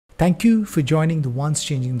Thank you for joining the Once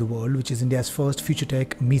Changing the World, which is India's first Future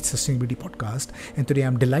Tech Meets Sustainability podcast. And today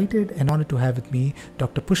I'm delighted and honored to have with me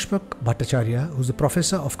Dr. Pushpak Bhattacharyya, who's a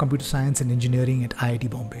professor of computer science and engineering at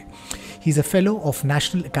IIT Bombay. He's a fellow of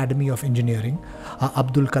National Academy of Engineering,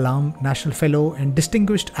 Abdul Kalam National Fellow and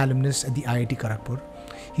distinguished alumnus at the IIT Kharagpur.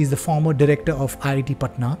 He's the former director of IIT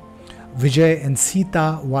Patna, Vijay and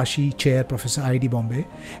Sita Vashee Chair, Professor IIT Bombay,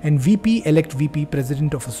 and VP-elect VP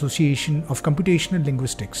President of Association of Computational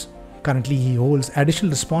Linguistics. Currently, he holds additional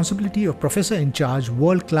responsibility of Professor in Charge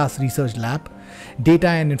World-Class Research Lab, Data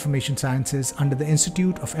and Information Sciences under the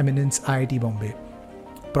Institute of Eminence IIT Bombay.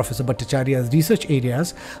 Professor Bhattacharya's research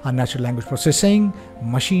areas are natural language processing,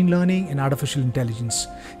 machine learning, and artificial intelligence.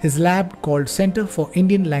 His lab, called Center for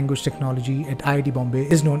Indian Language Technology at IIT Bombay,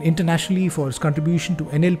 is known internationally for its contribution to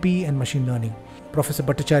NLP and machine learning. Professor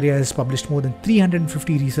Bhattacharya has published more than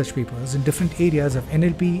 350 research papers in different areas of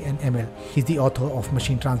NLP and ML. He's the author of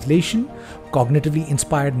Machine Translation, Cognitively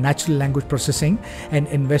Inspired Natural Language Processing, and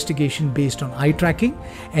Investigation Based on Eye Tracking,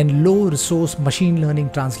 and Low Resource Machine Learning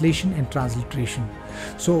Translation and Transliteration.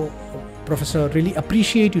 So, Professor, really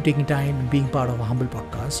appreciate you taking time and being part of a humble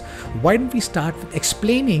podcast. Why don't we start with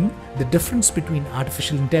explaining the difference between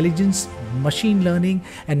artificial intelligence, machine learning,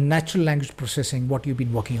 and natural language processing, what you've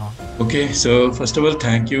been working on? Okay, so first of all,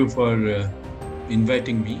 thank you for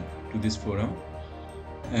inviting me to this forum.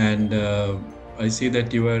 And I see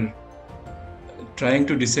that you are trying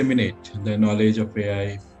to disseminate the knowledge of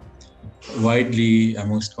AI widely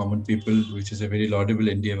amongst common people, which is a very laudable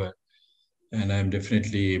endeavor. And I'm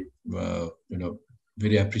definitely,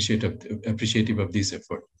 very appreciative of this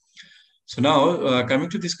effort. So now, coming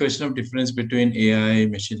to this question of difference between AI,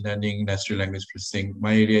 machine learning, natural language processing.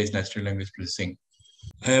 My area is natural language processing.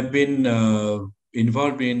 I have been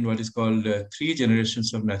involved in what is called 3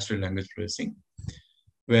 generations of natural language processing,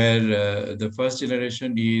 where the first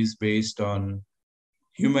generation is based on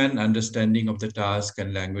human understanding of the task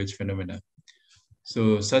and language phenomena.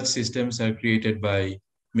 So such systems are created by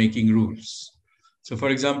making rules. So for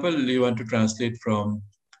example, you want to translate from,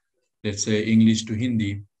 let's say, English to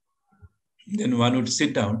Hindi, then one would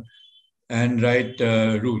sit down and write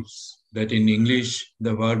rules that in English,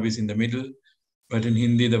 the verb is in the middle, but in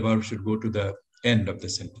Hindi, the verb should go to the end of the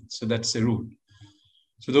sentence. So that's a rule.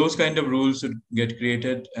 So those kind of rules would get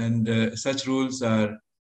created, and such rules are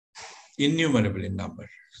innumerable in number.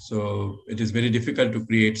 So it is very difficult to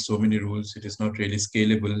create so many rules. It is not really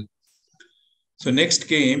scalable. So next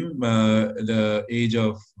came the age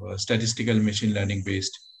of statistical machine learning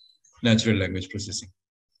based natural language processing.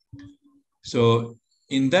 So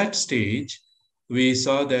in that stage, we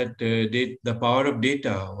saw that the power of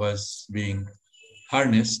data was being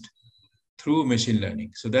harnessed through machine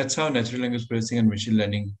learning. So that's how natural language processing and machine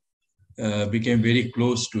learning became very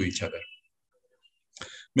close to each other.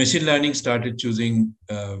 Machine learning started choosing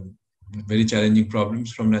very challenging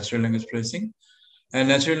problems from natural language processing. And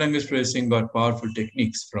natural language processing got powerful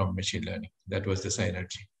techniques from machine learning. That was the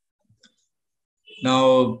synergy.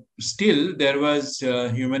 Now, still, there was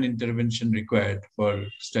human intervention required for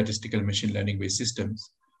statistical machine learning-based systems,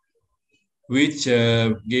 which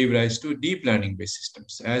gave rise to deep learning-based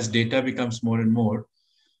systems. As data becomes more and more,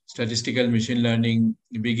 statistical machine learning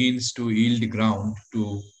begins to yield ground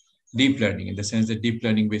to deep learning, in the sense that deep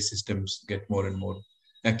learning-based systems get more and more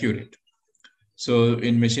accurate. So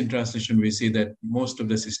in machine translation, we see that most of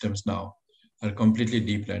the systems now are completely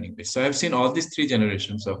deep learning based. So I've seen all these 3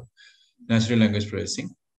 generations of natural language processing.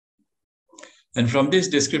 And from this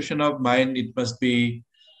description of mine, it must be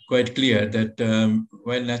quite clear that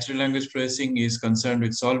while natural language processing is concerned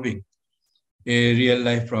with solving a real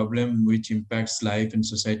life problem which impacts life and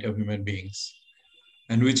society of human beings,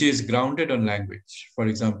 and which is grounded on language, for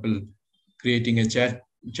example, creating a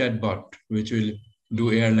chatbot which will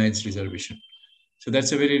do airlines reservation. So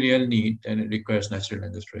that's a very real need, and it requires natural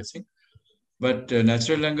language processing. But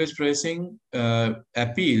natural language processing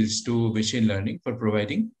appeals to machine learning for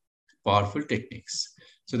providing powerful techniques.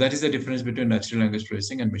 So that is the difference between natural language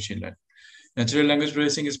processing and machine learning. Natural language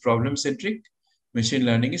processing is problem-centric. Machine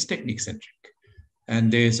learning is technique-centric.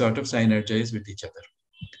 And they sort of synergize with each other.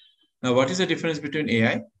 Now, what is the difference between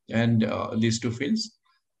AI and these 2 fields?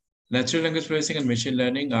 Natural language processing and machine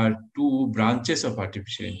learning are 2 branches of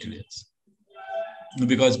artificial intelligence,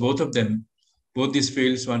 because both these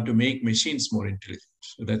fields want to make machines more intelligent.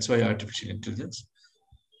 So that's why artificial intelligence.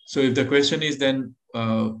 So if the question is then,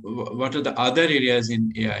 what are the other areas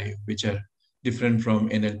in AI which are different from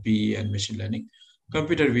NLP and machine learning?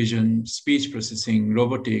 Computer vision, speech processing,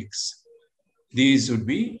 robotics, these would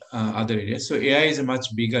be other areas. So AI is a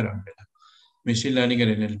much bigger umbrella. Machine learning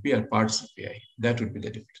and NLP are parts of AI. That would be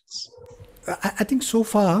the difference. I think so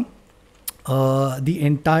far the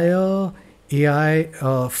entire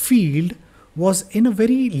AI field was in a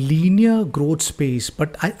very linear growth space.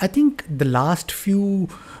 But I think the last few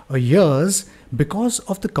years, because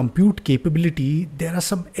of the compute capability, there are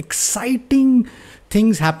some exciting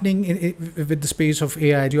things happening with the space of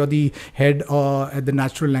AI. You're the head at the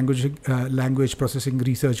Natural Language Processing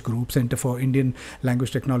Research Group, Center for Indian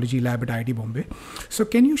Language Technology Lab at IIT Bombay. So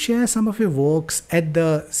can you share some of your works at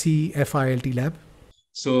the CFILT lab?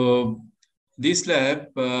 So this lab,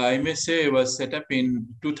 I may say, was set up in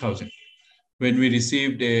 2000 when we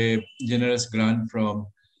received a generous grant from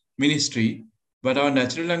ministry, but our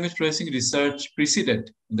natural language processing research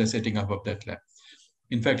preceded the setting up of that lab.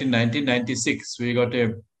 In fact, in 1996, we got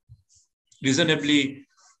a reasonably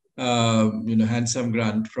handsome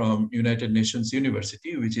grant from United Nations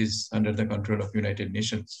University, which is under the control of United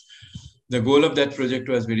Nations. The goal of that project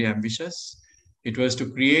was very ambitious. It was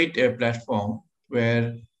to create a platform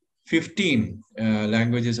where 15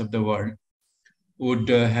 languages of the world would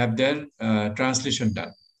have their translation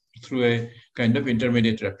done through a kind of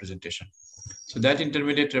intermediate representation. So that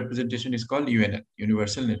intermediate representation is called UNL,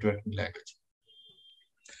 Universal Networking Language.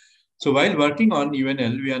 So while working on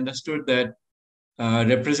UNL, we understood that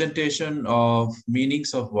representation of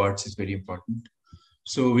meanings of words is very important.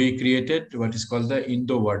 So we created what is called the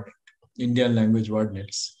IndoWordNet, Indian language word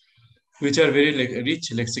nets, which are very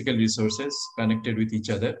rich lexical resources connected with each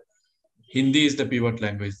other. Hindi is the pivot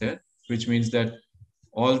language there, which means that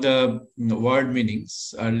all the word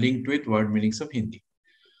meanings are linked with word meanings of Hindi.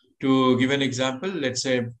 To give an example, let's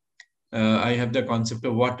say I have the concept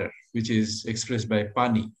of water, which is expressed by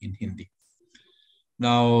pani in Hindi.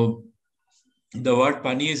 Now, the word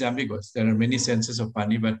pani is ambiguous. There are many senses of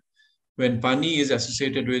pani, but when pani is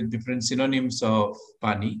associated with different synonyms of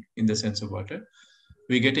pani in the sense of water,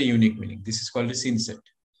 we get a unique meaning. This is called a synset.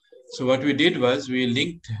 So what we did was we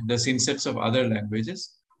linked the synsets of other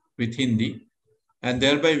languages with Hindi, and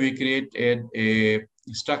thereby we created a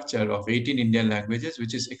structure of 18 Indian languages,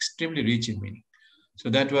 which is extremely rich in meaning. So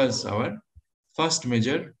that was our first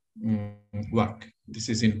major work. This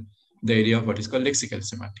is in the area of what is called lexical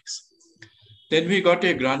semantics. Then we got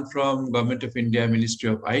a grant from Government of India, Ministry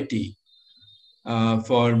of IT,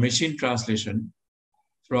 for machine translation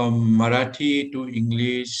from Marathi to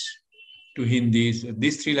English to Hindi. So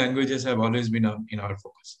these three languages have always been in our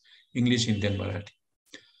focus: English, Hindi, and Marathi.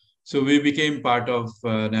 So we became part of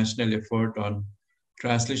a national effort on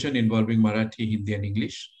translation involving Marathi, Hindi, and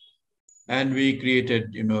English. And we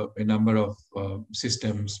created, a number of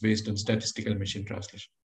systems based on statistical machine translation.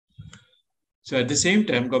 So at the same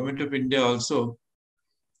time, Government of India also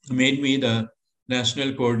made me the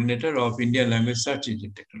national coordinator of Indian language search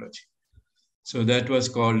engine technology. So that was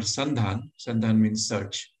called Sandhan. Sandhan means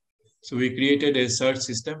search. So we created a search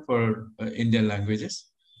system for Indian languages,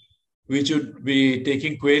 which would be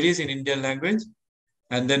taking queries in Indian language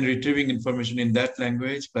and then retrieving information in that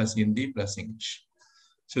language plus Hindi plus English.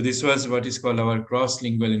 So this was what is called our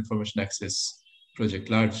cross-lingual information access project,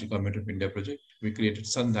 large Government of India project. We created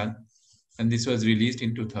Sandhan, and this was released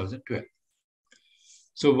in 2012.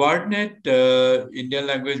 So WordNet, Indian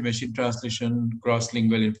language machine translation,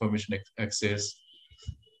 cross-lingual information access,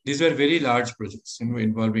 these were very large projects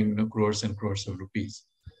involving crores and crores of rupees.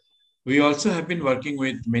 We also have been working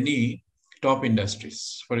with many top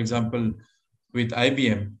industries. For example, with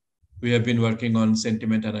IBM, we have been working on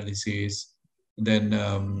sentiment analysis, then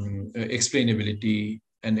explainability,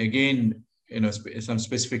 and again, some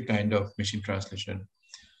specific kind of machine translation.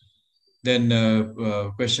 Then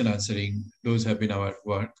question answering, those have been our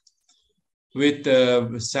work. With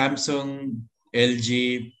Samsung,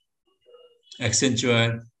 LG,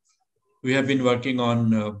 Accenture, we have been working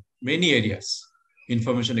on many areas: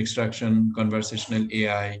 information extraction, conversational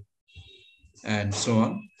AI, and so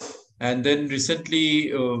on. And then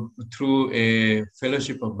recently, through a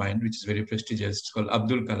fellowship of mine, which is very prestigious, it's called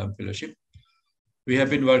Abdul Kalam Fellowship, we have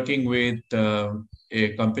been working with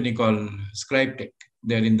a company called ScribeTech.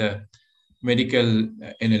 They're in the medical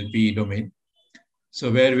NLP domain.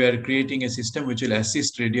 So where we are creating a system which will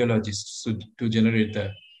assist radiologists to generate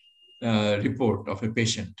the report of a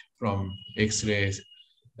patient from X-rays,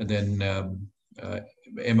 and then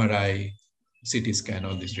MRI, CT scan,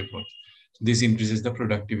 all these reports. So this increases the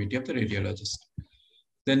productivity of the radiologist.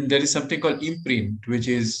 Then there is something called Imprint, which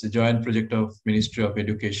is a joint project of Ministry of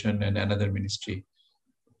Education and another ministry.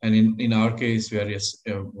 And in our case, we are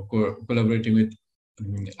collaborating with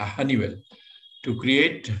Honeywell to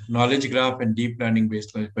create knowledge graph and deep learning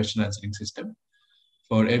based question answering system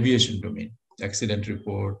for aviation domain, accident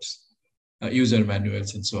reports, user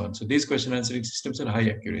manuals, and so on. So these question answering systems are high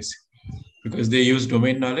accuracy. because they use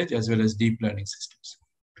domain knowledge as well as deep learning systems.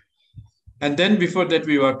 And then before that,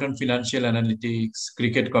 we worked on financial analytics,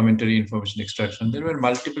 cricket commentary, information extraction. There were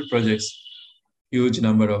multiple projects, huge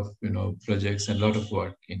number of projects and a lot of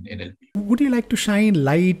work in NLP. Would you like to shine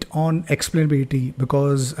light on explainability?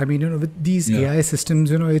 Because I mean, with these AI systems,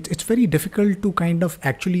 it's very difficult to kind of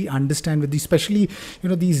actually understand with these, especially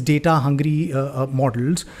these data hungry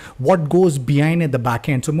models, what goes behind at the back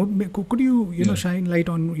end. So could you shine light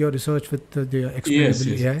on your research with the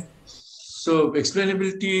explainability AI? Yes. So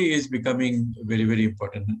explainability is becoming very, very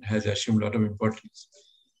important, has assumed a lot of importance.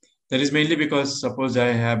 That is mainly because suppose I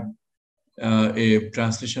have a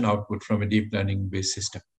translation output from a deep learning based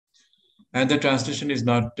system, and the translation is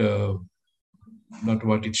not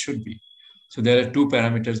what it should be. So there are two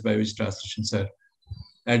parameters by which translations are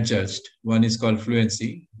adjudged. One is called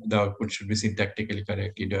fluency. The output should be syntactically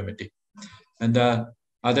correct, idiomatic. And the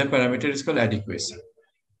other parameter is called adequacy.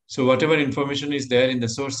 So whatever information is there in the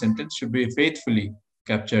source sentence should be faithfully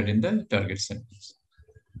captured in the target sentence.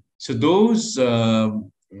 So those,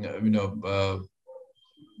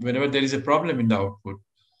 whenever there is a problem in the output,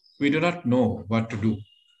 we do not know what to do.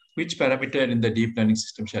 Which parameter in the deep learning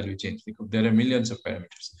system shall we change? Because there are millions of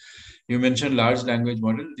parameters. You mentioned large language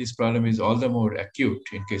model. This problem is all the more acute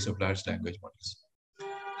in case of large language models.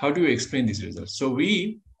 How do you explain these results? So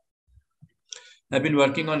we have been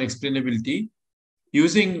working on explainability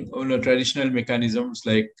using traditional mechanisms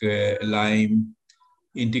like LIME,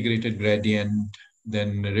 integrated gradient,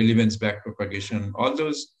 then relevance backpropagation. All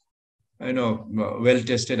those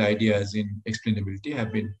well-tested ideas in explainability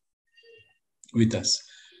have been with us.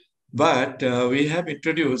 But we have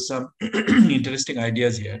introduced some interesting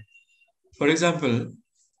ideas here. For example,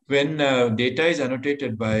 when data is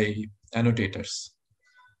annotated by annotators,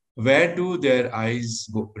 where do their eyes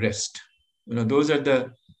rest? Those are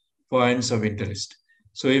the points of interest.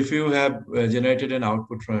 So if you have generated an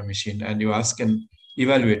output from a machine and you ask an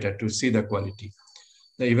evaluator to see the quality,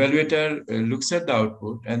 the evaluator looks at the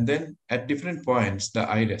output and then at different points, the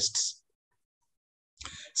eye rests,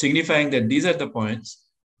 signifying that these are the points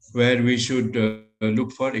where we should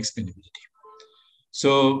look for explainability.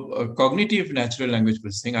 So cognitive natural language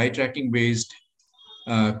processing, eye tracking based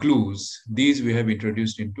clues, these we have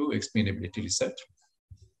introduced into explainability research.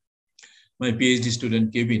 My PhD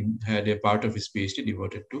student Kevin had a part of his PhD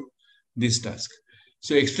devoted to this task.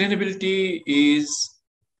 So explainability is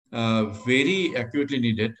very acutely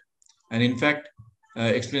needed. And in fact,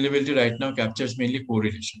 explainability right now captures mainly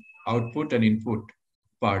correlation. Output and input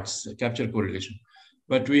parts capture correlation.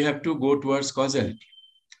 But we have to go towards causality.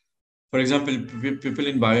 For example, people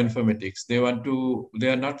in bioinformatics, they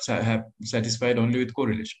are not satisfied only with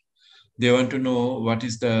correlation. They want to know what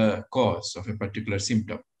is the cause of a particular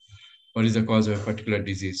symptom. What is the cause of a particular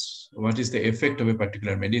disease? What is the effect of a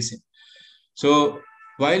particular medicine? So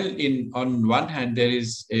while on one hand, there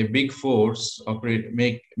is a big force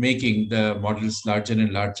making the models larger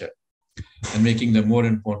and larger and making them more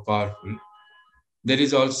and more powerful, there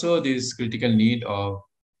is also this critical need of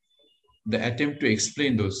the attempt to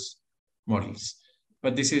explain those models.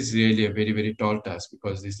 But this is really a very, very tall task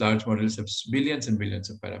because these large models have billions and billions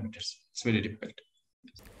of parameters. It's very difficult.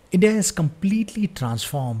 India has completely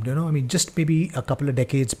transformed. I mean, just maybe a couple of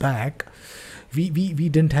decades back, we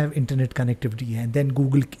didn't have internet connectivity, and then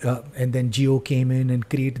Google and then Geo came in and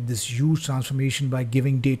created this huge transformation by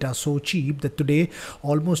giving data so cheap that today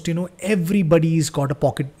almost everybody's got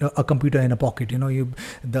a computer in a pocket.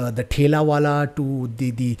 The thela wala to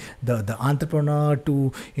the entrepreneur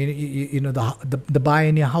to the buy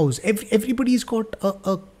in your house. Everybody's got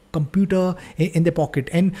a computer in their pocket,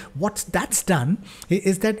 and what's that's done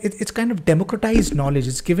is that it's kind of democratized knowledge.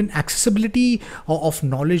 It's given accessibility of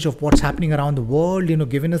knowledge of what's happening around the world,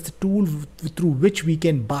 given us the tool through which we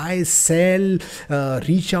can buy, sell,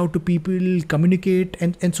 reach out to people, communicate,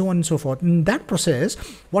 and so on and so forth. In that process,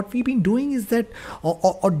 what we've been doing is that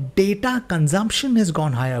our data consumption has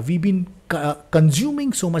gone higher. We've been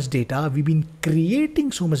consuming so much data, we've been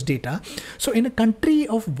creating so much data. So in a country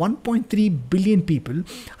of 1.3 billion people,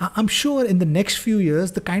 I'm sure in the next few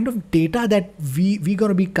years, the kind of data that we're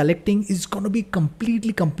going to be collecting is going to be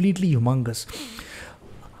completely humongous.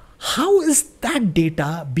 How is that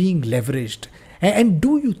data being leveraged? And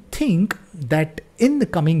do you think that in the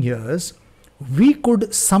coming years, we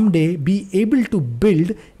could someday be able to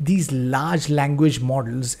build these large language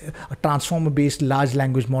models, transformer-based large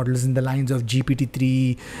language models in the lines of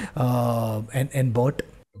GPT-3 and BERT?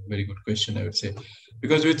 Very good question, I would say.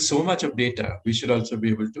 Because with so much of data, we should also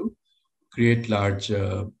be able to create large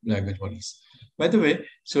language models. By the way,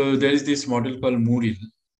 so there is this model called Moodle,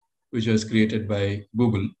 which was created by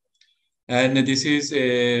Google. And this is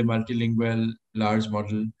a multilingual large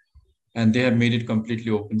model, and they have made it completely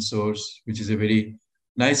open source, which is a very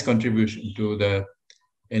nice contribution to the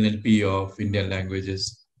NLP of Indian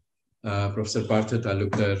languages. Professor Partha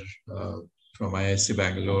Talukdar from IIT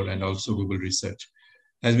Bangalore and also Google Research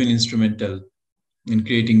has been instrumental in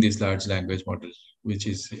creating this large language model, which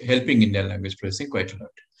is helping Indian language processing quite a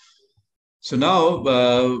lot. So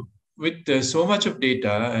now, with so much of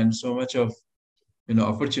data and so much of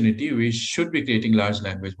opportunity, we should be creating large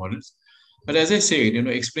language models. But as I said,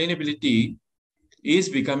 explainability is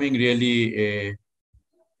becoming really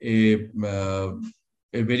a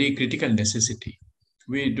very critical necessity.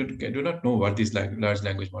 We do not know what these large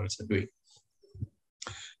language models are doing.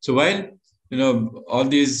 So while all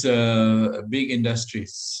these big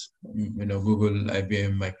industries, Google,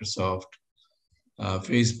 IBM, Microsoft,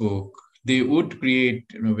 Facebook, they would create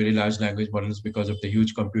very large language models because of the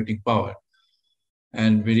huge computing power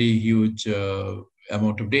and very huge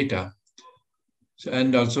amount of data. So,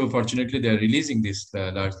 and also, fortunately, they are releasing these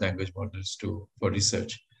large language models for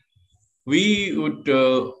research. We would,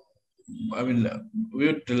 we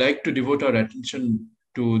would like to devote our attention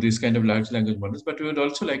to this kind of large language models, but we would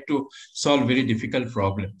also like to solve very difficult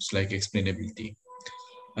problems like explainability,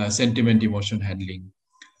 sentiment, emotion handling,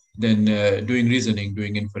 then doing reasoning,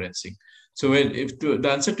 doing inferencing. So, the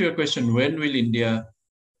answer to your question, when will India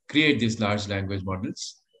create these large language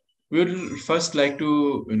models? We will first like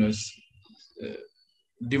to,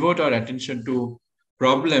 devote our attention to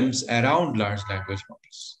problems around large language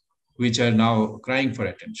models, which are now crying for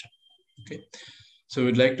attention. Okay, so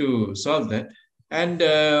we'd like to solve that. And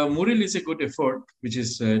Muril is a good effort, which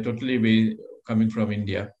is totally coming from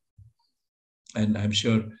India, and I'm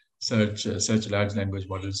sure such large language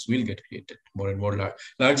models will get created. More and more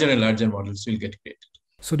larger and larger models will get created.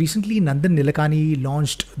 So recently, Nandan Nilekani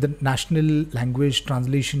launched the National Language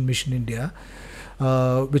Translation Mission India,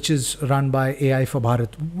 which is run by AI for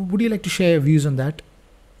Bharat. Would you like to share your views on that?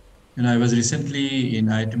 I was recently in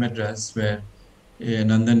IIT Madras, where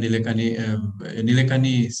Nandan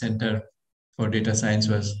Nilekani Center for Data Science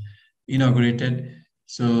was inaugurated.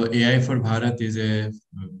 So AI for Bharat is a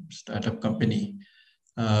startup company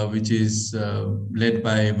which is led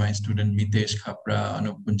by my student Mitesh Khapra,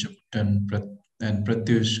 Anup Punchaputtan, and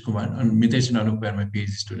Pratyush Kumar. Mitesh and Anup are my PhD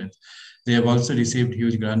students. They have also received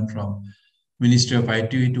huge grant from Ministry of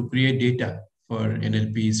IIT to create data for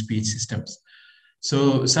NLP speech systems.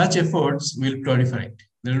 So such efforts will proliferate.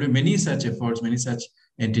 There will be many such efforts, many such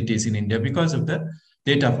entities in India because of the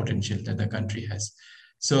data potential that the country has.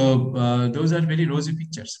 So those are very rosy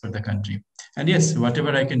pictures for the country. And yes,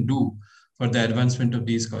 whatever I can do for the advancement of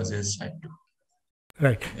these causes, I do.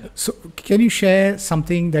 Right. Yeah. So can you share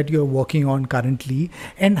something that you're working on currently,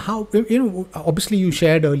 and how, obviously you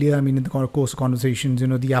shared earlier, in the course of conversations,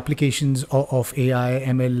 the applications of AI,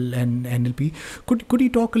 ML and NLP. Could you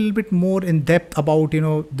talk a little bit more in depth about,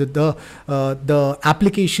 the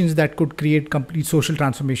applications that could create complete social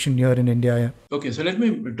transformation here in India? Okay. So let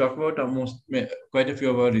me talk about quite a few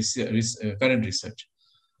of our current research.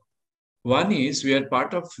 One is we are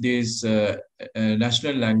part of this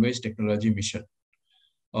National Language Technology Mission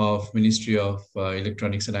of Ministry of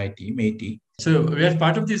Electronics and IT, MeitY. So we are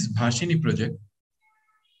part of this Vashee project,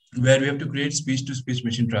 where we have to create speech-to-speech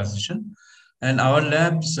machine translation. And our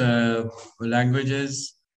lab's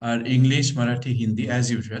languages are English, Marathi, Hindi, as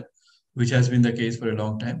usual, which has been the case for a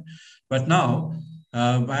long time. But now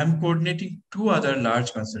I'm coordinating two other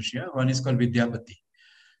large consortia. One is called Vidyapati.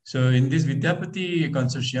 So in this Vidyapati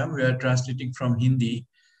consortium, we are translating from Hindi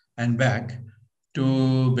and back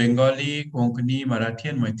to Bengali, Konkani, Marathi,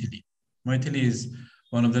 and Maithili. Maithili is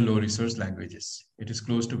one of the low resource languages. It is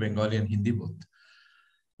close to Bengali and Hindi both.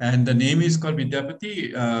 And the name is called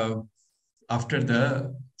Vidyapati after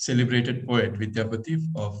the celebrated poet Vidyapati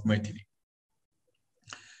of Maithili.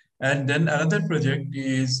 And then another project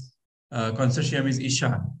is consortium is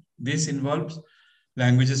Ishan. This involves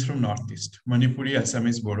languages from Northeast, Manipuri,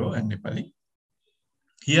 Assamese, Bodo, and Nepali.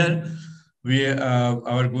 Here,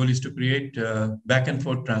 our goal is to create back and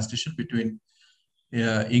forth translation between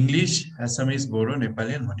English, Assamese, Bodo,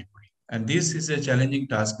 Nepali, and Manipuri. And this is a challenging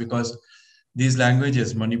task because these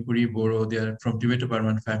languages, Manipuri, Bodo, they are from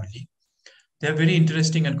Tibeto-Burman family. They have very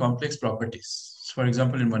interesting and complex properties. For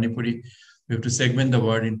example, in Manipuri, we have to segment the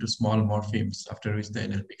word into small morphemes, after which the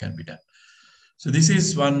NLP can be done. So this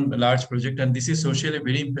is one large project, and this is socially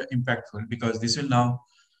very impactful because this will now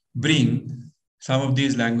bring some of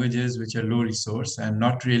these languages which are low resource and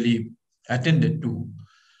not really attended to.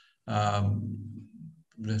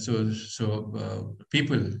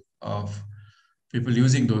 People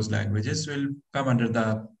using those languages will come under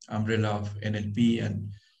the umbrella of NLP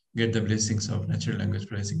and get the blessings of natural language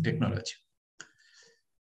processing technology.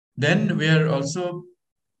 Then we are also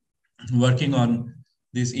working on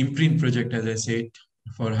this imprint project, as I said,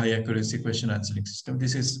 for high accuracy question answering system.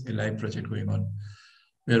 This is a live project going on.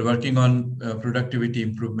 We are working on productivity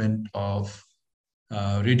improvement of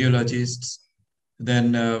radiologists.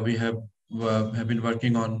 Then we have been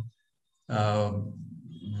working on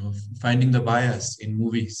finding the bias in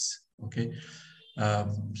movies. Okay,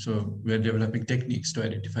 so we are developing techniques to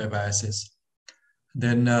identify biases.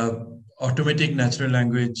 Then automatic natural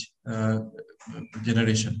language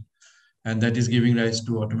generation, and that is giving rise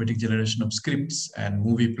to automatic generation of scripts and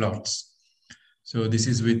movie plots. So this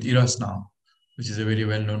is with Eros now, which is a very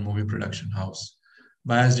well-known movie production house.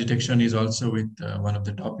 Bias detection is also with one of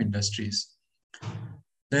the top industries.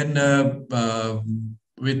 Then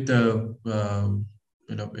with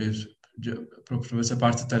Professor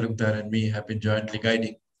Partha Talukdar and me have been jointly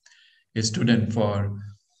guiding a student for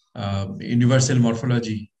universal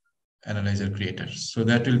morphology analyzer creators. So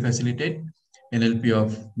that will facilitate NLP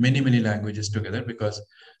of many languages together, because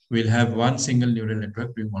we'll have one single neural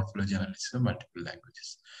network doing morphology analysis of multiple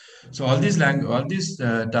languages. So all these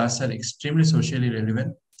tasks are extremely socially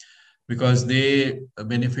relevant because they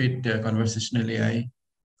benefit conversational AI,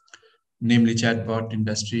 namely chatbot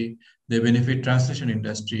industry. They benefit translation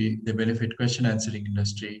industry. They benefit question answering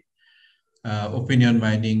industry, opinion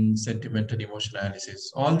mining, sentiment and emotion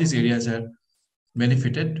analysis. All these areas are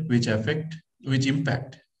benefited, which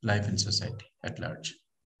impact life in society at large.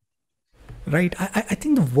 Right. I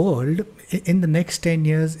think the world in the next 10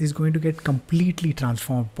 years is going to get completely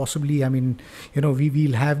transformed. Possibly, I mean, we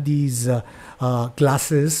will have these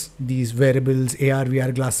glasses, these wearables, AR,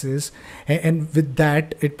 VR glasses. And with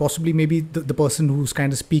that, it possibly maybe the person who's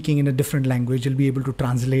kind of speaking in a different language will be able to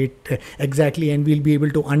translate exactly, and we'll be able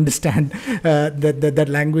to understand that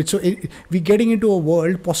language. So we're getting into a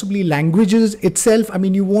world, possibly languages itself. I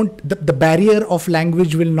mean, the barrier of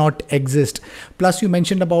language will not exist. Plus, you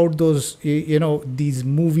mentioned about those, these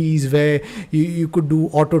movies where you could do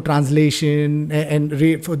auto translation and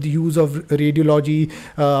for the use of radiology.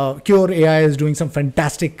 Cure AI is doing some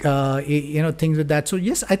fantastic things with that. So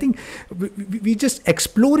yes, I think we just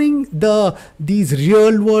exploring these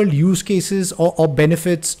real world use cases or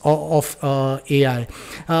benefits of AI.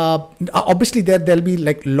 Obviously there'll be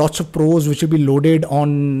like lots of pros which will be loaded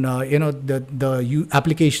on the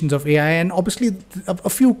applications of AI, and obviously a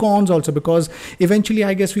few cons also, because eventually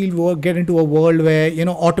I guess we'll get into a world where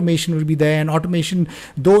automation will be there, and automation,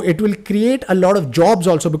 though it will create a lot of jobs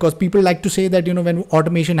also, because people like to say that when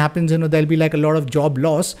automation happens, there'll be like a lot of job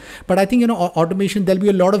loss. But I think automation, there'll be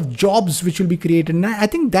a lot of jobs which will be created, and I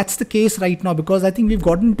think that's the case right now, because I think we've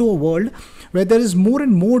gotten into a world where there is more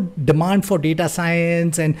and more demand for data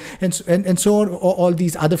science and so on, all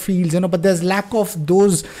these other fields, but there's lack of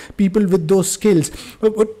those people with those skills.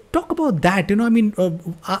 But talk about that.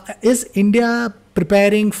 Is India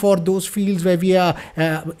preparing for those fields where we are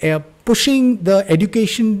pushing the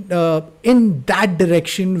education in that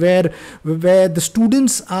direction, where the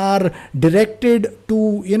students are directed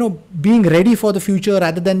to being ready for the future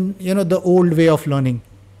rather than the old way of learning?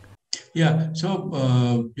 Yeah. So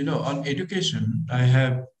on education, I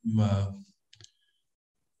have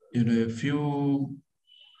a few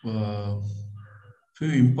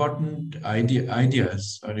important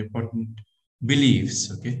ideas or important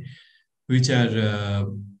beliefs, okay, which I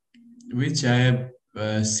have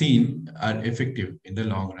seen are effective in the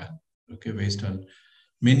long run, okay, based on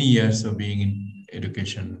many years of being in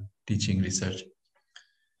education, teaching, research.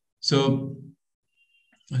 So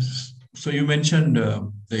you mentioned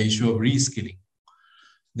the issue of reskilling.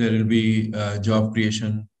 There will be job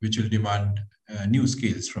creation which will demand new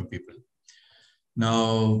skills from people.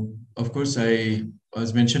 Now, of course, I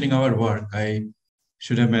was mentioning our work. I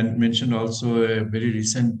should have mentioned also a very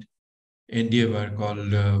recent endeavor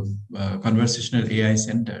called Conversational AI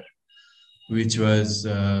Center, which was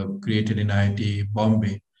created in IIT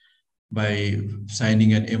Bombay by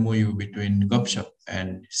signing an MOU between GupShup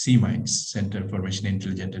and C-Minds, Center for Machine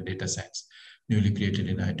Intelligence and Data Science, newly created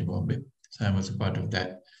in IIT Bombay. So I'm also part of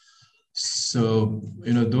that. So,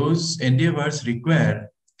 those endeavors require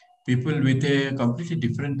people with a completely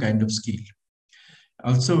different kind of skill.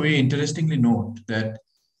 Also, we interestingly note that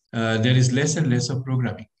there is less and less of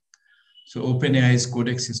programming. So OpenAI's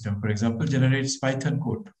Codex system, for example, generates Python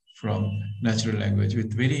code from natural language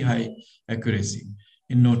with very high accuracy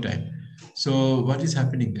in no time. So what is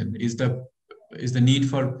happening then? Is the need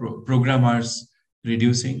for programmers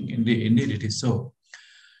reducing? Indeed, it is so.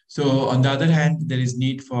 So on the other hand, there is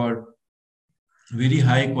need for very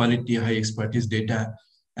high quality, high expertise data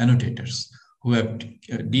annotators who have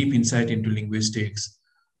deep insight into linguistics,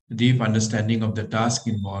 deep understanding of the task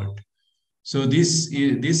involved. So this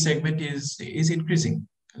segment is increasing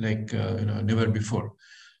like never before.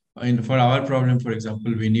 And for our problem, for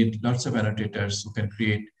example, we need lots of annotators who can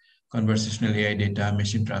create conversational AI data,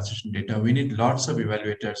 machine translation data. We need lots of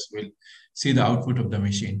evaluators who will see the output of the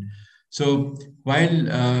machine. So while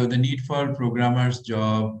the need for programmers'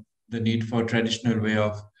 job, the need for traditional way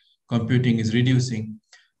of computing is reducing,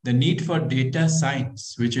 the need for data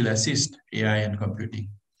science, which will assist AI and computing,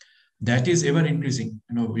 that is ever increasing.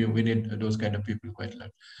 We need those kind of people quite a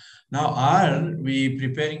lot. Now, are we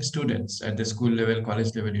preparing students at the school level,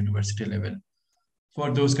 college level, university level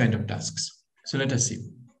for those kind of tasks? So let us see.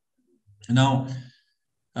 Now,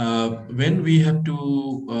 when we have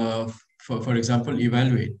to, for example,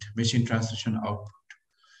 evaluate machine translation output,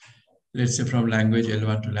 let's say from language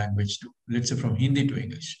L1 to language 2, let's say from Hindi to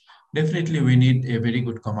English, definitely we need a very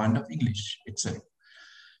good command of English itself.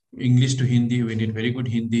 English to Hindi, we need very good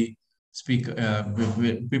Hindi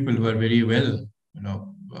people who are very well,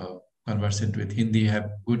 conversant with Hindi, have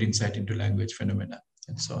good insight into language phenomena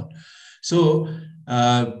and so on. So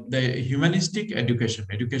the humanistic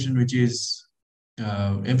education which is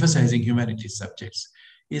emphasizing humanities subjects,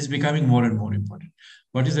 is becoming more and more important.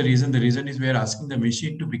 What is the reason? The reason is we are asking the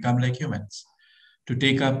machine to become like humans, to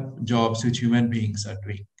take up jobs which human beings are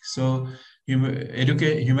doing. So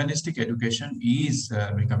humanistic education is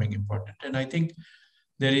becoming important. And I think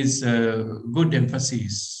there is good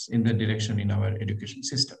emphasis in that direction in our education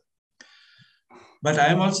system. But I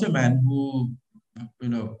am also a man who,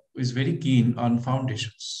 is very keen on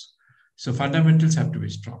foundations. So fundamentals have to be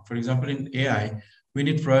strong. For example, in AI, we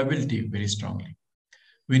need probability very strongly.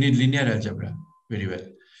 We need linear algebra very well.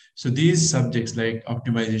 So these subjects like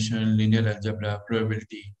optimization, linear algebra,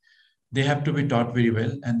 probability, they have to be taught very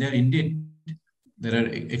well. And there are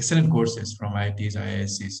excellent courses from IITs,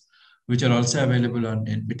 IIScs, which are also available on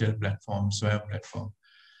NPTEL platform, SWAYAM platform.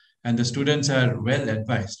 And the students are well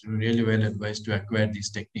advised, really well advised to acquire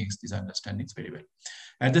these techniques, these understandings very well.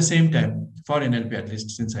 At the same time, for NLP, at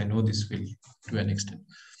least since I know this field to an extent,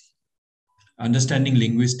 understanding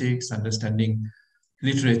linguistics, understanding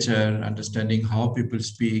literature, understanding how people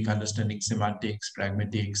speak, understanding semantics,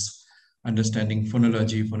 pragmatics, understanding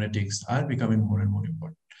phonology, phonetics are becoming more and more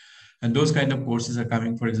important. And those kind of courses are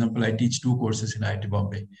coming. For example, I teach 2 courses in IIT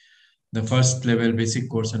Bombay. The first level basic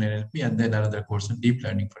course on NLP, and then another course on deep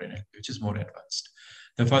learning for NLP, which is more advanced.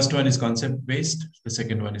 The first one is concept-based. The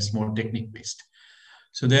second one is more technique-based.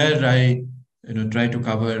 So there I try to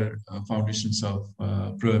cover foundations of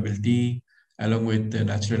probability, along with the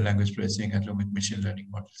natural language processing, along with machine learning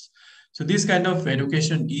models. So this kind of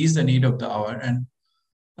education is the need of the hour, and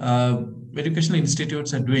educational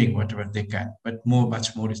institutes are doing whatever they can, but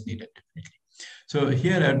much more is needed, definitely. So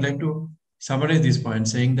here I'd like to summarize this point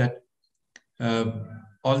saying that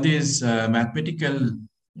all these mathematical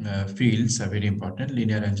fields are very important: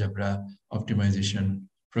 linear algebra, optimization,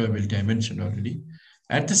 probability, I mentioned already.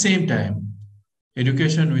 At the same time,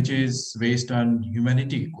 education which is based on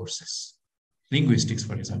humanity courses, linguistics,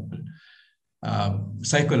 for example,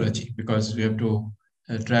 psychology, because you have to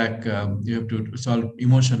you have to solve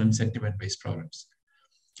emotion and sentiment-based problems.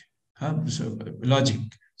 So logic.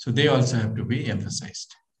 So they also have to be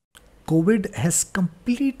emphasized. COVID has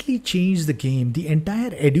completely changed the game. The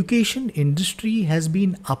entire education industry has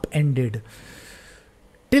been upended.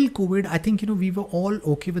 Till COVID, I think, we were all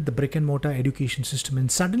okay with the brick and mortar education system, and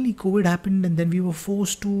suddenly COVID happened, and then we were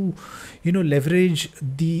forced to, leverage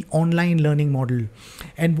the online learning model.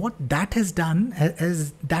 And what that has done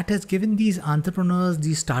is that has given these entrepreneurs,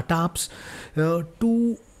 these startups,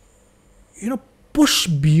 to, push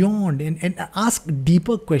beyond and ask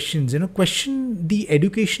deeper questions, question the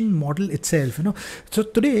education model itself. So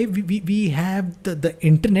today we have the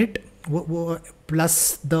internet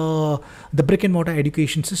plus the brick and mortar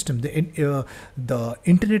education system. The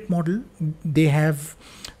internet model, they have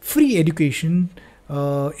free education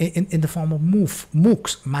in the form of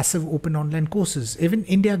MOOCs, massive open online courses. Even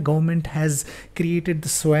India government has created the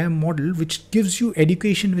SWAYAM model, which gives you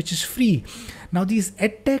education which is free. Now these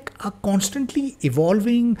edtech are constantly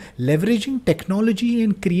evolving, leveraging technology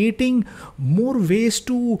and creating more ways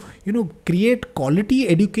to create quality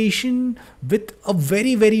education with a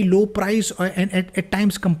very, very low price, and at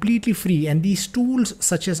times completely free. And these tools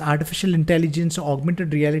such as artificial intelligence,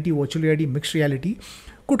 augmented reality, virtual reality, mixed reality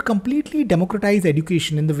could completely democratize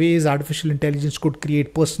education in the ways artificial intelligence could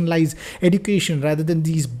create personalized education rather than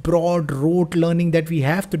these broad rote learning that we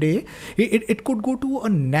have today. It could go to a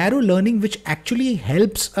narrow learning which actually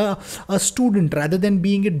helps a student rather than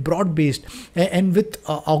being it broad based. And with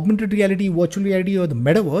augmented reality, virtual reality, or the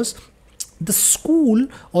metaverse, the school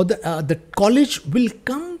or the college will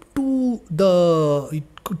come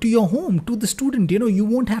to your home, to the student. You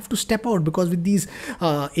won't have to step out, because with these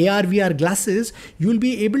AR VR glasses, you'll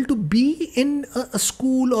be able to be in a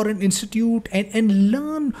school or an institute and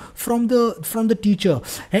learn from the teacher.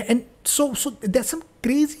 And so there's some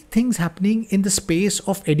crazy things happening in the space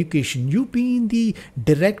of education. You being the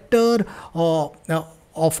director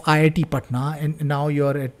of IIT Patna, and now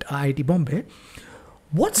you're at IIT Bombay.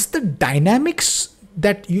 What's the dynamics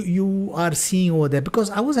that you are seeing over there? Because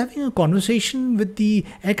I was having a conversation with the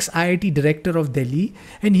ex-IIT director of Delhi,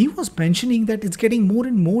 and he was mentioning that it's getting more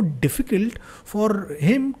and more difficult for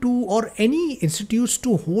him to, or any institutes,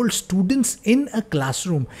 to hold students in a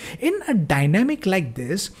classroom. In a dynamic like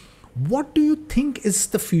this, what do you think is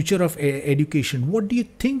the future of education? What do you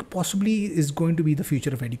think possibly is going to be the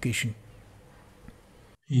future of education?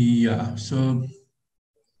 Yeah, so,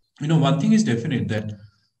 one thing is definite, that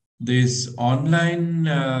this online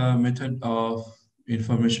method of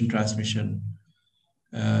information transmission,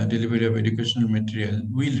 delivery of educational material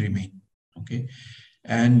will remain. Okay.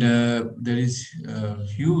 And there is a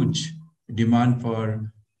huge demand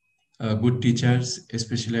for good teachers,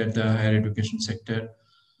 especially at the higher education sector.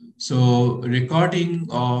 So recording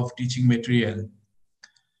of teaching material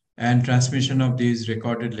and transmission of these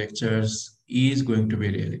recorded lectures is going to be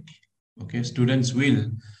a reality. Okay, students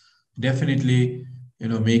will definitely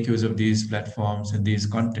make use of these platforms and these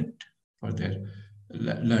content for their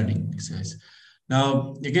learning exercise.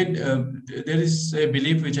 Now, again, there is a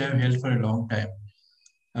belief which I have held for a long time.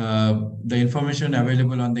 The information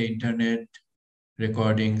available on the internet,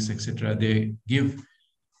 recordings, etc., they give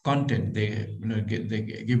content, they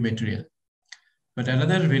give material. But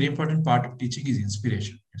another very important part of teaching is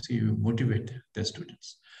inspiration. You motivate the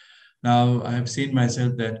students. Now, I have seen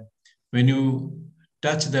myself that when you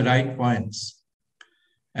touch the right points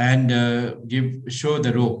and show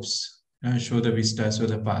the ropes, show the vista, show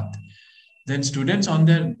the path, then students on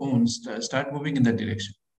their own start moving in that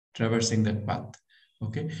direction, traversing that path.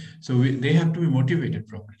 Okay, so they have to be motivated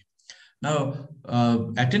properly. Now,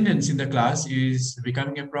 attendance in the class is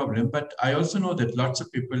becoming a problem, but I also know that lots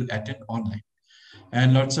of people attend online,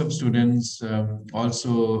 and lots of students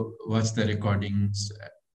also watch the recordings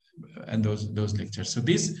and those lectures. So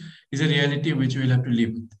this is a reality which we will have to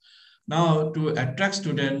live with. Now, to attract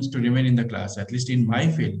students to remain in the class, at least in my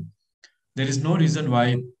field, there is no reason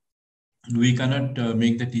why we cannot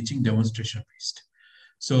make the teaching demonstration based.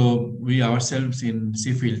 So we ourselves in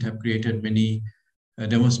CFILT have created many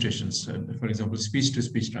demonstrations. For example,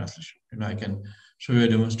 speech-to-speech translation. I can show you a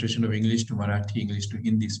demonstration of English to Marathi, English to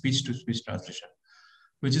Hindi, speech-to-speech translation,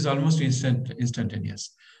 which is almost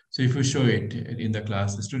instantaneous. So if you show it in the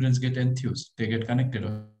class, the students get enthused. They get connected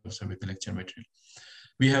also with the lecture material.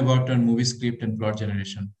 We have worked on movie script and plot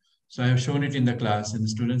generation. So I have shown it in the class, and the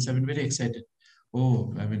students have been very excited.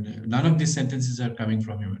 Oh, none of these sentences are coming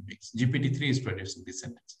from human beings. GPT-3 is producing these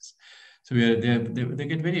sentences. So they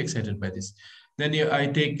get very excited by this. Then I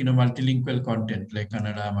take multilingual content like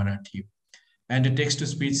Kannada, Marathi, and the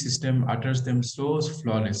text-to-speech system utters them so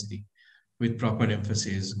flawlessly with proper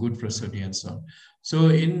emphasis, good prosody, and so on. So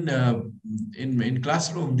in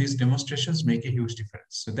classroom, these demonstrations make a huge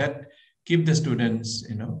difference. So that keep the students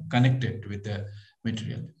connected with the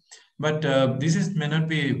material. But this may not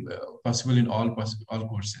be possible in all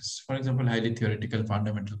courses. For example, highly theoretical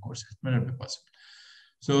fundamental courses may not be possible.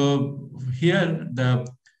 So here the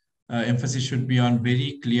emphasis should be on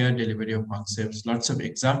very clear delivery of concepts, lots of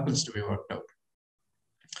examples to be worked out.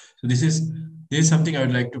 So this is something I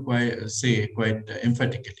would like to say quite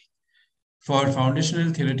emphatically. For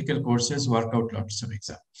foundational theoretical courses, work out lots of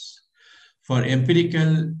examples. For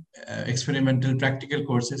empirical, experimental, practical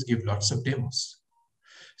courses, give lots of demos.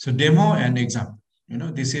 So demo and example,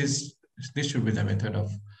 this should be the method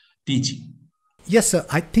of teaching. Yes, sir.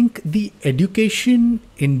 I think the education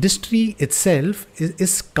industry itself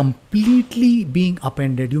is completely being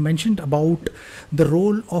upended. You mentioned about the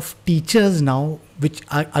role of teachers now, which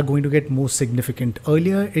are going to get more significant.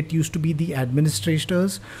 Earlier, it used to be the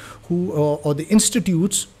administrators who, or the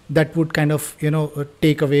institutes that would kind of,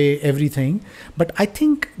 take away everything. But I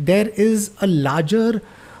think there is a larger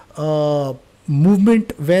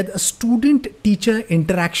movement where the student-teacher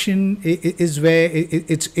interaction is where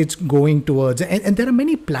it's going towards, and there are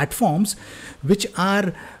many platforms which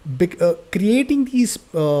are creating these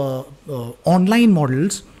online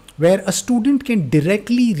models where a student can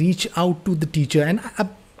directly reach out to the teacher. And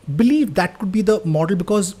believe that could be the model,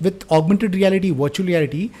 because with augmented reality, virtual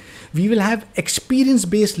reality, we will have experience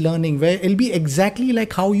based learning where it'll be exactly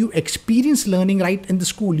like how you experience learning right in the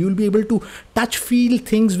school. You'll be able to touch, feel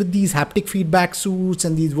things with these haptic feedback suits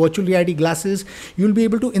and these virtual reality glasses. You'll be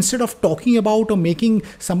able to, instead of talking about or making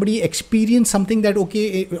somebody experience something that,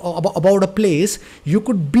 okay, about a place, you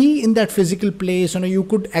could be in that physical place, you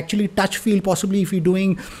could actually touch, feel. Possibly if you're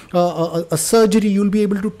doing a surgery, you'll be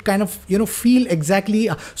able to kind of feel exactly.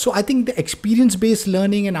 So I think the experience based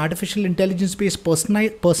learning and artificial intelligence based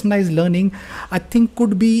personalized learning, I think,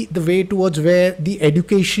 could be the way towards where the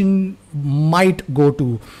education might go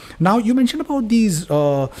to. Now, you mentioned about these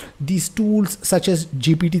tools such as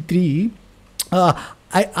GPT-3.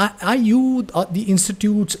 Are you, the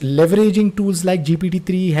institutes, leveraging tools like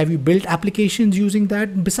GPT-3? Have you built applications using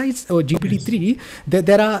that? Besides GPT-3, yes,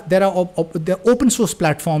 there are open source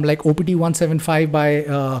platform like OPT175 by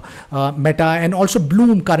Meta, and also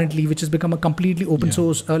Bloom currently, which has become a completely open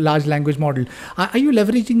source large language model. Are you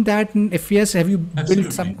leveraging that? And if yes, have you Absolutely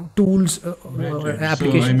built some tools,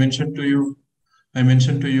 applications? So I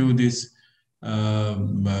mentioned to you this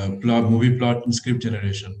movie plot and script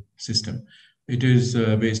generation system. It is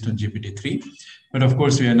based on GPT-3, but of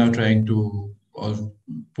course we are now trying to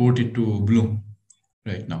port it to Bloom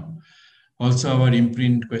right now. Also, our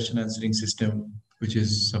imprint question answering system, which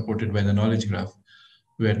is supported by the knowledge graph,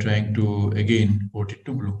 we are trying to again port it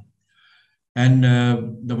to Bloom. And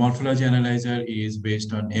the morphology analyzer is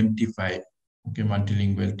based on MT5, okay,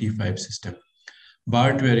 multilingual T5 system.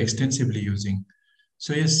 BART we are extensively using.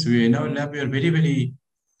 So yes, in our lab we are very, very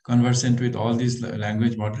conversant with all these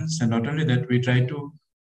language models, and not only that, we try to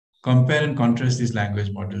compare and contrast these language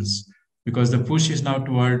models, because the push is now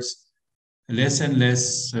towards less and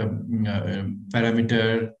less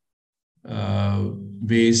parameter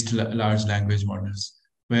based large language models,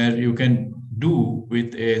 where you can do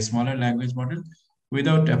with a smaller language model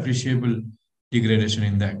without appreciable degradation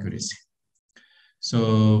in the accuracy.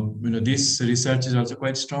 So this research is also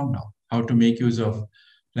quite strong now, how to make use of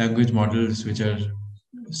language models which are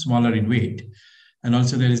smaller in weight. And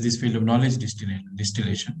also there is this field of knowledge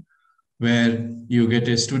distillation, where you get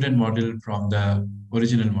a student model from the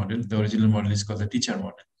original model. The original model is called the teacher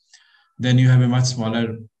model. Then you have a much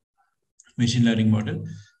smaller machine learning model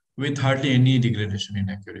with hardly any degradation in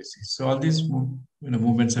accuracy. So all these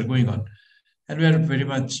movements are going on, and we are very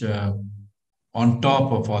much on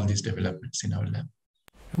top of all these developments in our lab.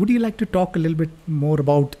 Would you like to talk a little bit more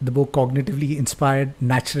about the book Cognitively Inspired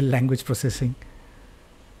Natural Language Processing?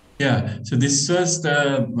 Yeah, so this was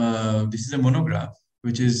this is a monograph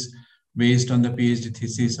which is based on the PhD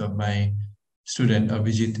thesis of my student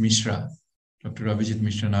Abhijit Mishra, Dr. Abhijit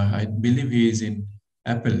Mishra. Now I believe he is in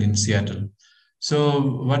Apple in Seattle. So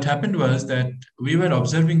what happened was that we were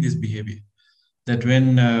observing this behavior, that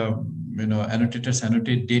when annotators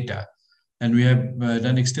annotate data, and we have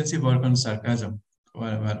done extensive work on sarcasm.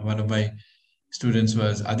 One of my students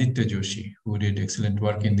was Aditya Joshi, who did excellent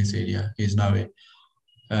work in this area. He is now a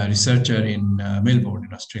researcher in Melbourne,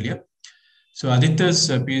 in Australia. So Aditya's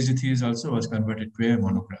PhD thesis also was converted to a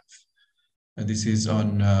monograph. This is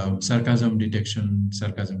on sarcasm detection,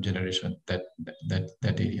 sarcasm generation, that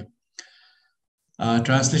area.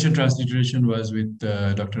 Transliteration was with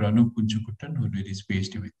Dr. Anup Kunchukuttan, who did his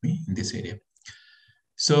PhD with me in this area.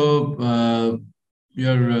 So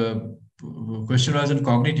your question was on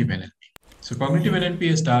cognitive NLP. So cognitive NLP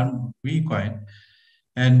is term we coined,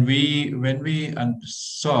 and when we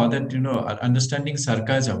saw that understanding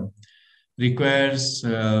sarcasm requires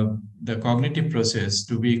the cognitive process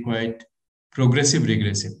to be quite progressive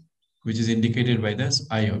regressive, which is indicated by the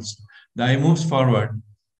eye also. The eye moves forward,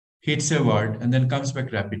 hits a word, and then comes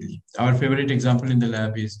back rapidly. Our favorite example in the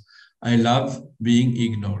lab is, I love being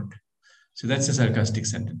ignored. So that's a sarcastic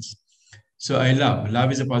sentence. So I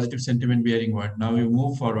love is a positive sentiment bearing word. Now you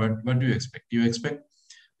move forward. What do you expect? You expect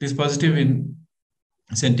this positive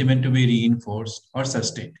sentiment to be reinforced or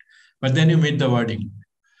sustained. But then you meet the word ignore.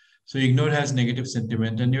 So ignore has negative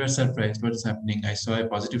sentiment, and you are surprised what is happening. I saw a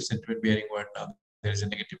positive sentiment bearing word. Now there is a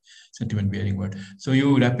negative sentiment bearing word. So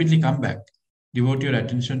you rapidly come back, devote your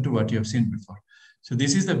attention to what you have seen before. So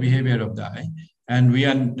this is the behavior of the eye. And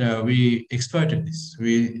we exploited this.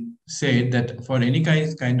 We said that for any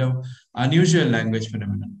kind of unusual language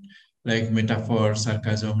phenomenon, like metaphor,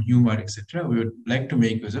 sarcasm, humor, etc., we would like to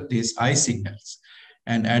make use of these eye signals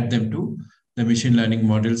and add them to the machine learning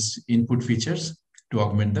model's input features to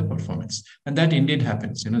augment the performance. And that indeed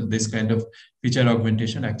happens. This kind of feature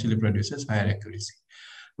augmentation actually produces higher accuracy.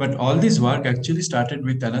 But all this work actually started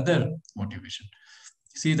with another motivation.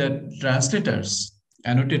 See, that translators,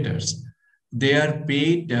 annotators, they are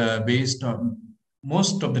paid based on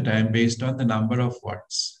most of the time based on the number of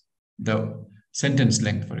words, the sentence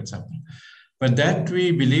length, for example. But that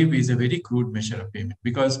we believe is a very crude measure of payment,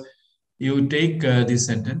 because you take this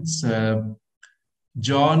sentence,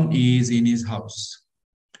 John is in his house,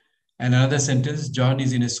 and another sentence, John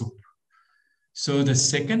is in a soup. So the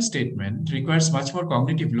second statement requires much more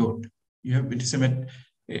cognitive load. It's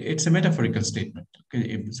a metaphorical statement.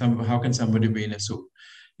 Okay? How can somebody be in a soup?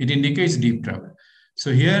 It indicates deep trouble.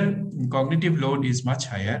 So here, cognitive load is much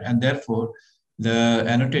higher, and therefore the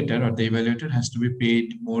annotator or the evaluator has to be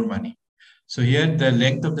paid more money. So here, the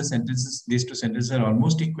length of the sentences, these two sentences are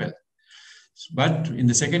almost equal. But in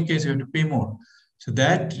the second case, you have to pay more. So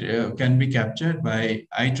that can be captured by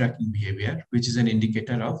eye tracking behavior, which is an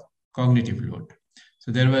indicator of cognitive load.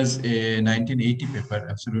 So there was a 1980 paper,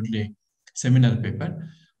 absolutely seminal paper,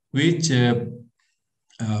 which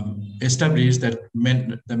established that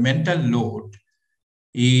the mental load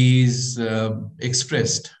is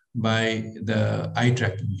expressed by the eye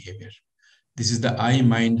tracking behavior. This is the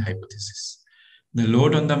eye-mind hypothesis. The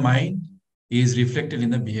load on the mind is reflected in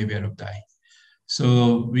the behavior of the eye.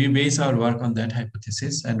 So we base our work on that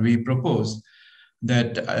hypothesis, and we propose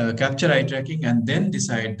that capture eye tracking and then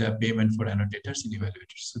decide the payment for annotators and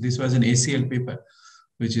evaluators. So this was an ACL paper,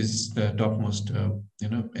 which is the topmost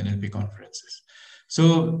NLP conferences.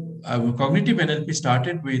 So cognitive NLP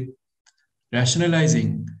started with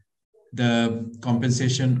rationalizing the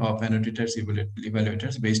compensation of annotators,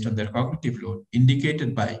 evaluators based on their cognitive load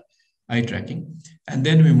indicated by eye tracking. And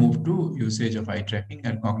then we moved to usage of eye tracking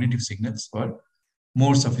and cognitive signals for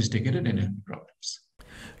more sophisticated NLP problems.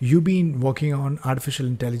 You've been working on artificial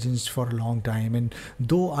intelligence for a long time, and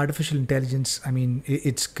though artificial intelligence, I mean,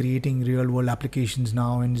 it's creating real world applications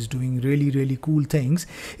now and is doing really, really cool things,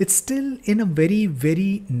 it's still in a very,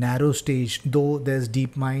 very narrow stage. Though there's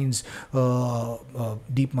DeepMind's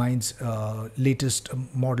latest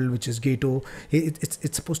model, which is Gato.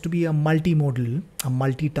 It's supposed to be a multimodal, a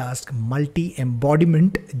multitask,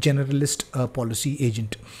 multi-embodiment generalist policy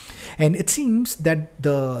agent. And it seems that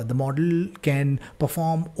the model can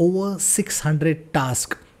perform over 600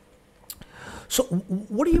 tasks. So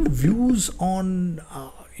what are your views on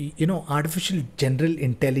artificial general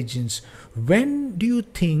intelligence? When do you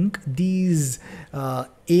think these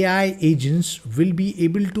AI agents will be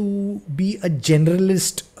able to be a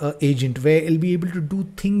generalist agent, where it'll be able to do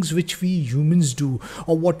things which we humans do,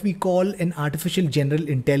 or what we call an artificial general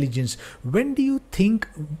intelligence? When do you think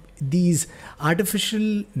these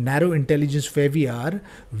artificial narrow intelligence, where we are,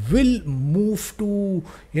 will move to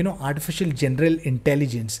artificial general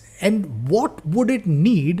intelligence, and what would it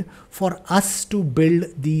need for us to build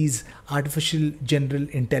these artificial general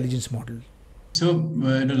intelligence models? So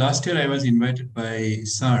last year I was invited by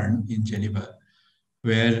CERN in Geneva,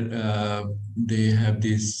 where they have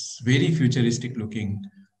this very futuristic looking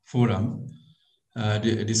forum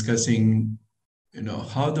discussing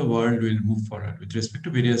how the world will move forward with respect to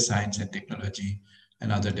various science and technology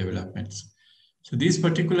and other developments. So this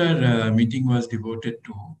particular meeting was devoted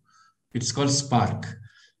to, it's called Spark.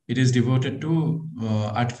 It is devoted to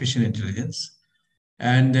artificial intelligence.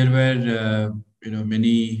 And there were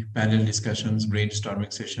many panel discussions,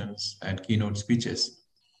 brainstorming sessions, and keynote speeches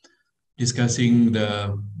discussing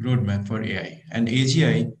the roadmap for AI. And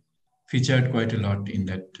AGI featured quite a lot in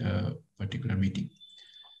that particular meeting.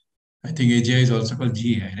 I think AGI is also called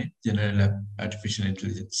GAI, right? General Artificial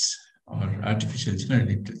Intelligence, or Artificial General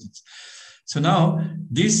Intelligence. So now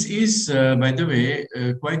this is, by the way,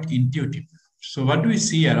 quite intuitive. So what do we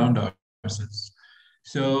see around ourselves?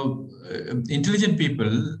 So intelligent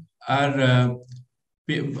people are,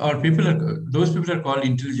 those people are called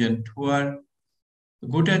intelligent who are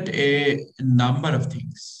good at a number of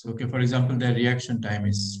things. Okay, for example, their reaction time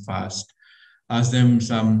is fast. Ask them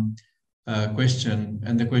some question,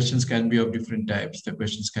 and the questions can be of different types. The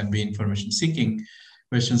questions can be information seeking,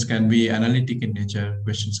 questions can be analytic in nature,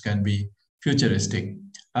 questions can be futuristic.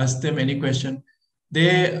 Ask them any question,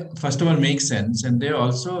 they first of all make sense, and they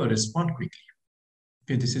also respond quickly.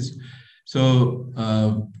 Okay, this is so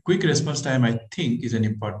quick response time, I think, is an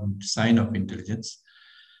important sign of intelligence.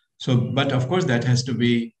 So, but of course, that has to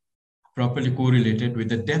be properly correlated with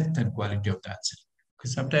the depth and quality of the answer.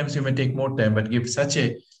 Because sometimes you may take more time, but give such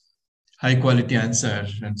a high quality answer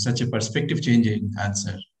and such a perspective changing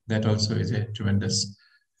answer, that also is a tremendous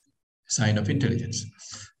sign of intelligence.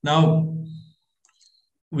 Now,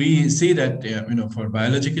 we see that for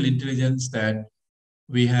biological intelligence, that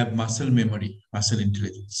we have muscle memory, muscle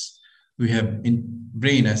intelligence. We have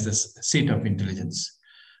brain as the seat of intelligence.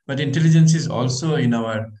 But intelligence is also in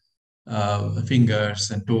our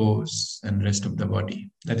fingers and toes and rest of the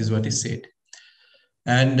body. That is what is said.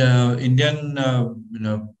 And Indian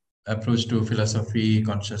approach to philosophy,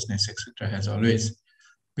 consciousness, etc., has always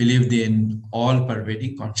believed in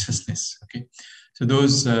all-pervading consciousness. Okay, so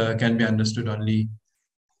those can be understood only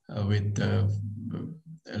with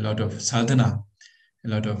a lot of sadhana, a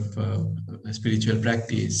lot of spiritual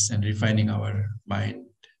practice, and refining our mind,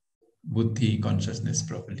 buddhi, consciousness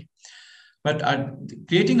properly. But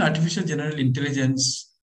creating artificial general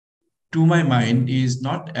intelligence, to my mind, is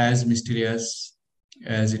not as mysterious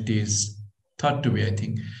as it is thought to be, I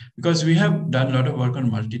think, because we have done a lot of work on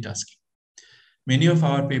multitasking. Many of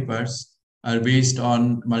our papers are based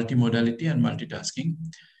on multimodality and multitasking,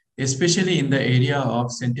 especially in the area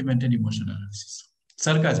of sentiment and emotion analysis.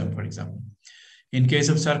 Sarcasm, for example. In case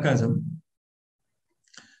of sarcasm,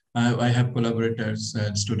 I have collaborators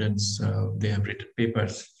and students, they have written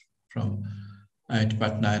papers from IIT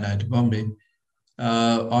Patna and IIT Bombay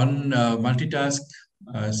on multitask,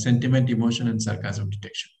 sentiment, emotion, and sarcasm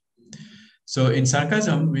detection. So in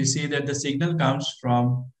sarcasm, we see that the signal comes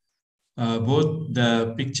from both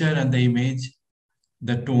the picture and the image,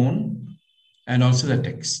 the tone, and also the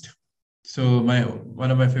text. So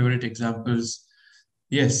one of my favorite examples,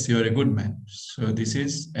 yes, you are a good man. So this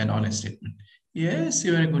is an honest statement. Yes,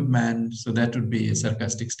 you are a good man. So that would be a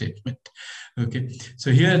sarcastic statement. Okay.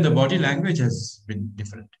 So here the body language has been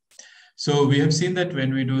different. So we have seen that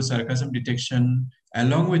when we do sarcasm detection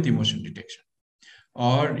along with emotion detection,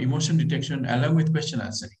 or emotion detection along with question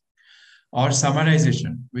answering, or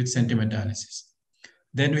summarization with sentiment analysis,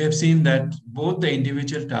 then we have seen that both the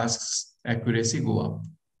individual tasks accuracy go up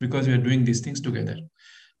because we are doing these things together,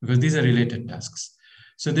 because these are related tasks.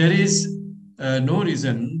 So there is no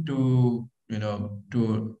reason to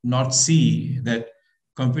not see that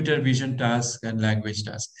computer vision task and language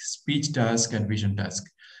task, speech task and vision task,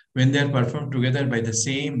 when they are performed together by the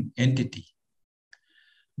same entity,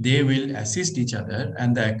 they will assist each other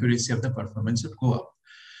and the accuracy of the performance will go up.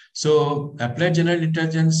 So applied general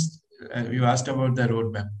intelligence, you asked about the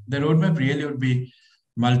roadmap. The roadmap really would be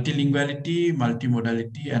multilinguality,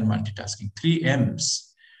 multimodality, and multitasking. 3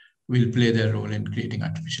 M's will play their role in creating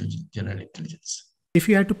artificial general intelligence. If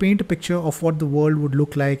you had to paint a picture of what the world would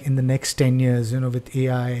look like in the next 10 years, with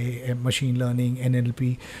AI, machine learning,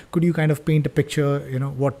 NLP, could you kind of paint a picture,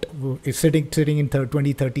 what is sitting in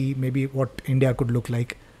 2030, maybe what India could look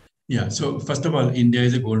like? Yeah. So first of all, India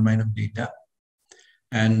is a goldmine of data,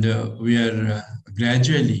 and we are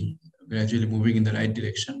gradually moving in the right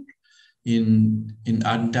direction in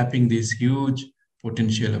untapping this huge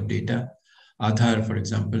potential of data. Aadhaar, for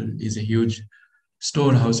example, is a huge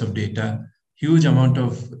storehouse of data. Huge amount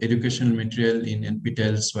of educational material in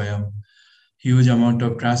NPTEL, Swayam, huge amount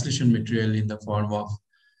of translation material in the form of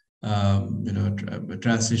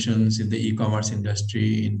translations in the e-commerce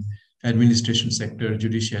industry, in administration sector,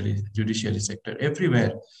 judiciary sector,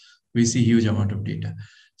 everywhere we see huge amount of data.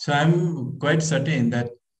 So I'm quite certain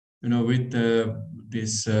that with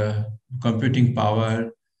this computing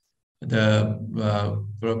power, the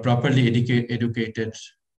properly educated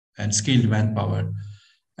and skilled manpower,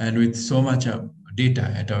 and with so much data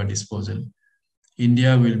at our disposal,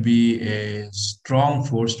 India will be a strong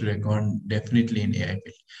force to reckon, definitely in AI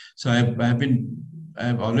field. So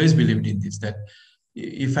I've always believed in this, that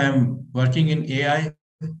if I'm working in AI,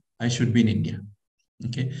 I should be in India.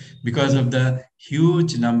 Okay, because of the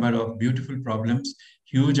huge number of beautiful problems,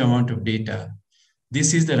 huge amount of data,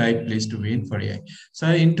 this is the right place to be in for AI. So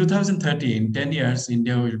in 2030, in 10 years,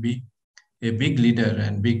 India will be a big leader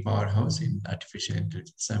and big powerhouse in artificial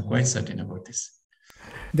intelligence. I'm quite certain about this.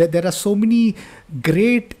 There are so many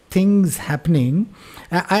great things happening.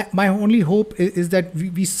 My only hope is that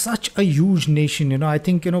we such a huge nation. I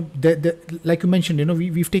think like you mentioned,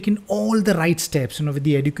 we've taken all the right steps. With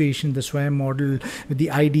the education, the Swayam model, with the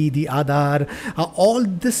ID, the Aadhaar, all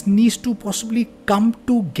this needs to possibly come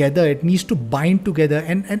together. It needs to bind together,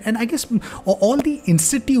 and I guess all the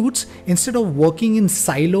institutes, instead of working in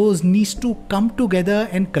silos, needs to come together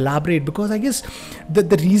and collaborate. Because I guess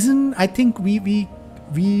the reason I think we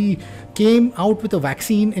came out with a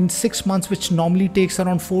vaccine in 6 months, which normally takes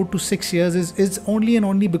around 4 to 6 years, is only and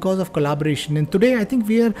only because of collaboration. And today, I think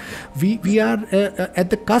we are at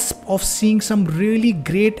the cusp of seeing some really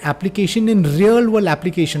great application in real world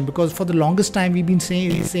application. Because for the longest time, we've been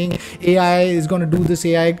saying AI is going to do this,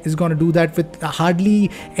 AI is going to do that, with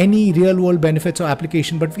hardly any real world benefits or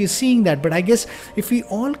application. But we are seeing that. But I guess if we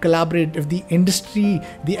all collaborate, if the industry,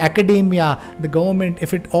 the academia, the government,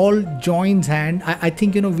 if it all joins hand, I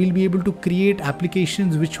think, we'll be able to create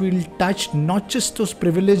applications which will touch not just those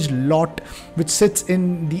privileged lot which sits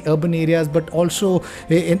in the urban areas, but also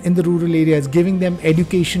in the rural areas, giving them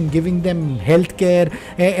education, giving them healthcare,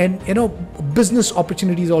 and business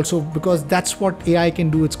opportunities also, because that's what AI can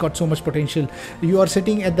do. It's got so much potential. You are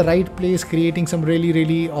sitting at the right place, creating some really,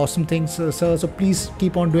 really awesome things, sir. So please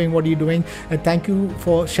keep on doing what you're doing. And thank you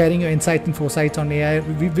for sharing your insights and foresights on AI.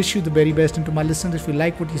 We wish you the very best. And to my listeners, if you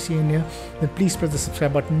like what you see in here, then please press the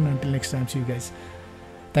subscribe button. Until next time, see you guys.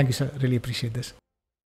 Thank you, sir. Really appreciate this.